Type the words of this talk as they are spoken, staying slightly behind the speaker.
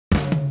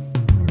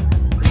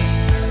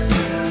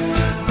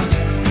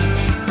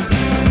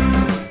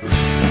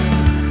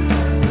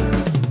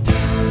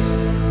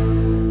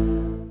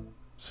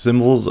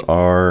Symbols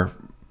are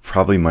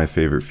probably my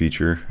favorite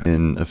feature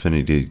in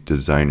Affinity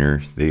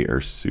Designer. They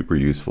are super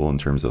useful in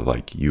terms of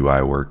like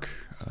UI work.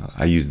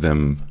 I use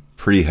them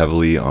pretty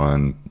heavily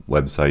on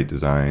website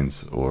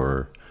designs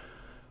or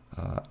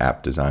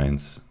app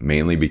designs,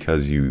 mainly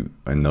because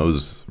in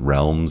those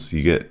realms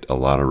you get a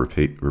lot of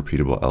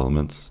repeatable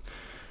elements.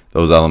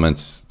 Those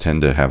elements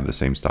tend to have the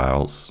same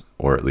styles,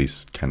 or at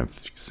least kind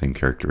of same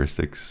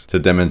characteristics. To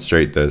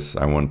demonstrate this,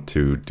 I want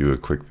to do a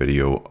quick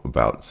video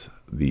about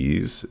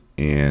these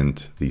and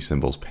the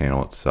symbols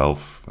panel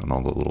itself and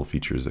all the little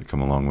features that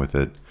come along with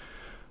it.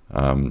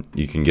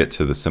 You can get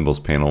to the symbols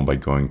panel by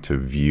going to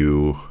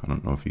View. I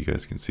don't know if you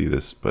guys can see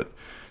this, but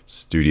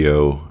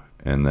Studio,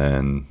 and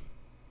then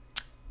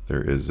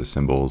there is a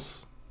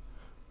symbols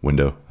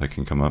window that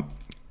can come up.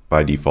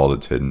 By default,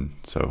 it's hidden,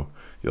 so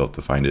you'll have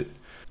to find it.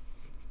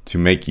 To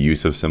make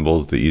use of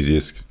symbols, the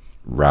easiest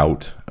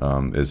route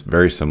is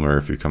very similar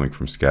if you're coming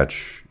from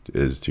Sketch,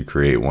 is to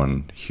create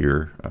one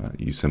here.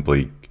 You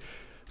simply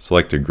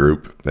select a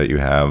group that you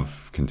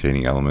have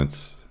containing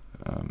elements.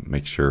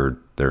 Make sure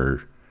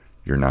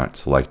you're not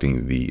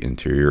selecting the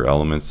interior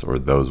elements, or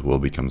those will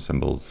become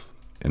symbols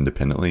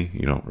independently.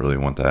 You don't really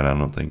want that, I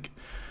don't think.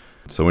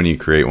 So when you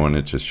create one,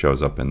 it just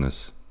shows up in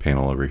this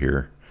panel over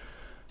here,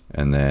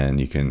 and then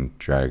you can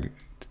drag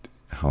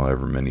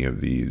however many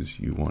of these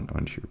you want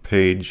onto your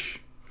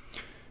page.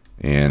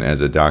 And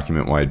as a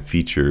document-wide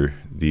feature,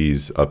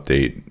 these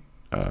update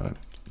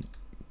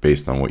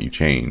based on what you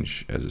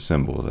change as a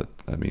symbol.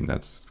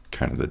 That's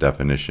kind of the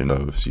definition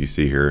of, so you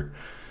see here,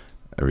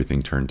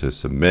 everything turned to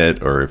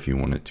submit, or if you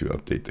wanted to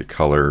update the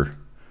color,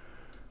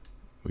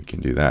 we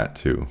can do that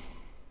too.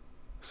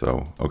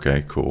 So,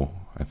 okay, cool.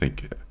 I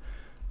think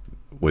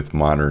with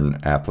modern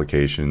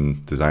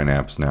application design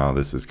apps now,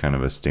 this is kind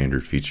of a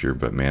standard feature,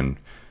 but man,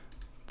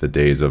 the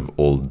days of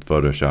old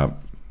Photoshop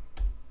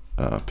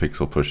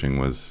pixel pushing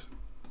was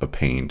a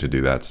pain to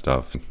do that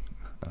stuff.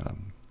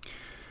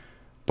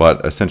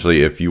 But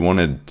essentially, if you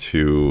wanted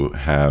to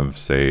have,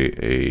 say,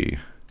 a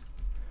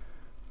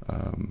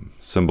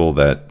symbol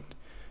that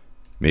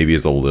maybe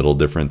is a little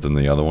different than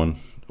the other one,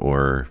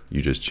 or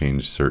you just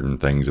change certain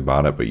things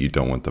about it, but you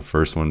don't want the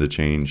first one to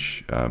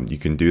change, you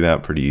can do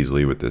that pretty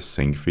easily with this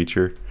sync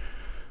feature.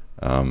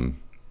 I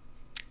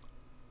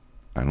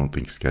don't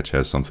think Sketch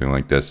has something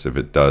like this. If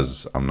it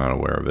does, I'm not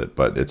aware of it,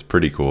 but it's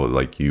pretty cool.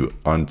 Like, you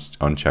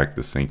uncheck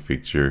the sync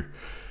feature,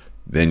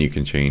 then you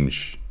can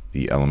change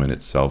the element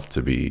itself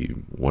to be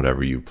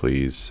whatever you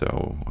please.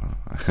 So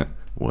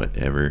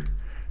whatever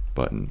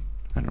button,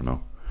 I don't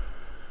know.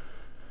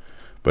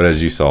 But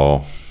as you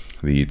saw,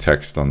 the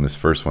text on this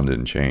first one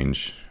didn't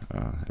change,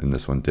 and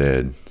this one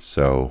did.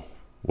 So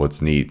what's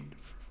neat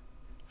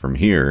from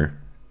here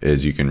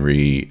is you can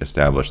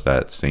re-establish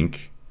that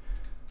sync,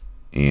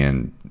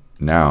 and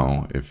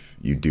now if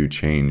you do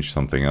change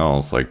something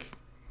else, like,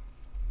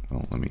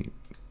 well, let me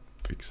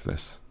fix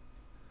this.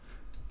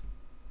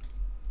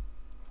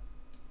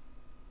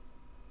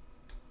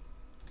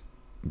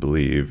 I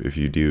believe if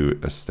you do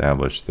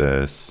establish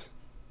this,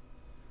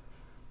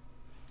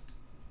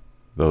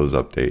 those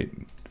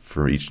update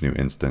for each new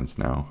instance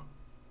now.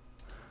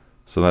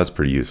 So that's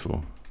pretty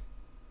useful.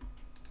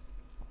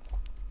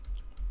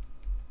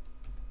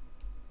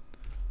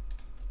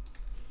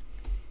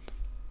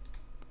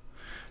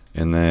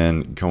 And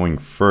then going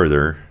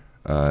further,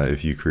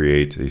 if you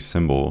create a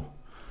symbol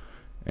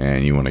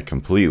and you want to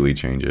completely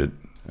change it,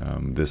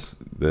 this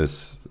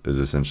is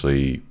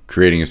essentially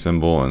creating a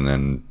symbol and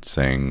then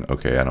saying,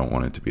 okay, I don't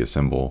want it to be a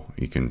symbol.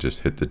 You can just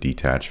hit the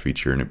detach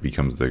feature and it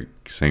becomes the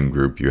same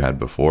group you had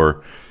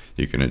before.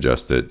 You can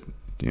adjust it,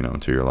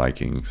 to your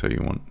liking. So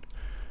you want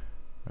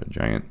a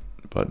giant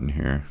button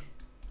here.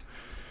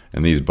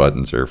 And these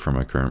buttons are from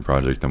a current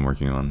project I'm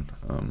working on,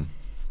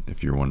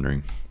 if you're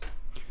wondering.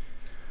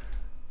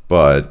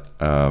 But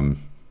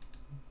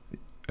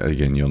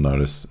again, you'll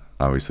notice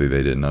obviously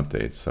they didn't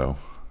update. So,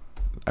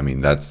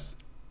 that's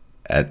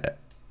at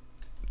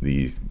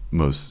the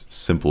most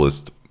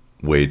simplest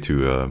way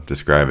to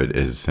describe it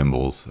is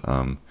symbols.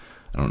 I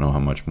don't know how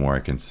much more I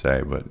can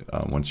say,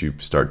 but once you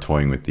start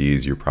toying with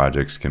these, your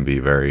projects can be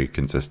very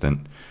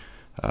consistent.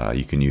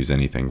 You can use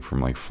anything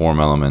from like form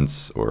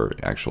elements or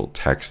actual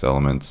text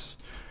elements.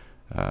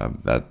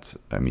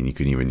 You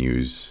can even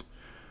use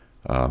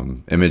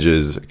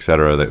images,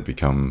 etc., that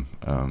become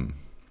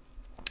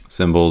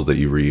symbols that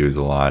you reuse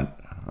a lot,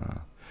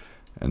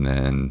 and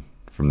then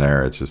from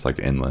there it's just like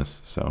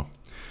endless. So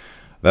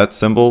that's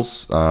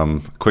symbols.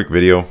 Quick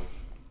video.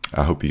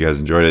 I hope you guys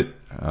enjoyed it.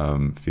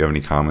 If you have any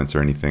comments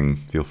or anything,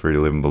 feel free to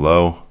leave them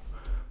below.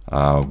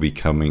 I'll be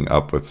coming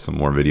up with some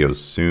more videos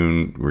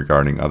soon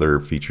regarding other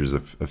features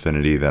of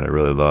Affinity that I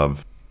really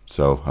love,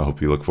 so I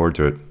hope you look forward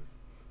to it.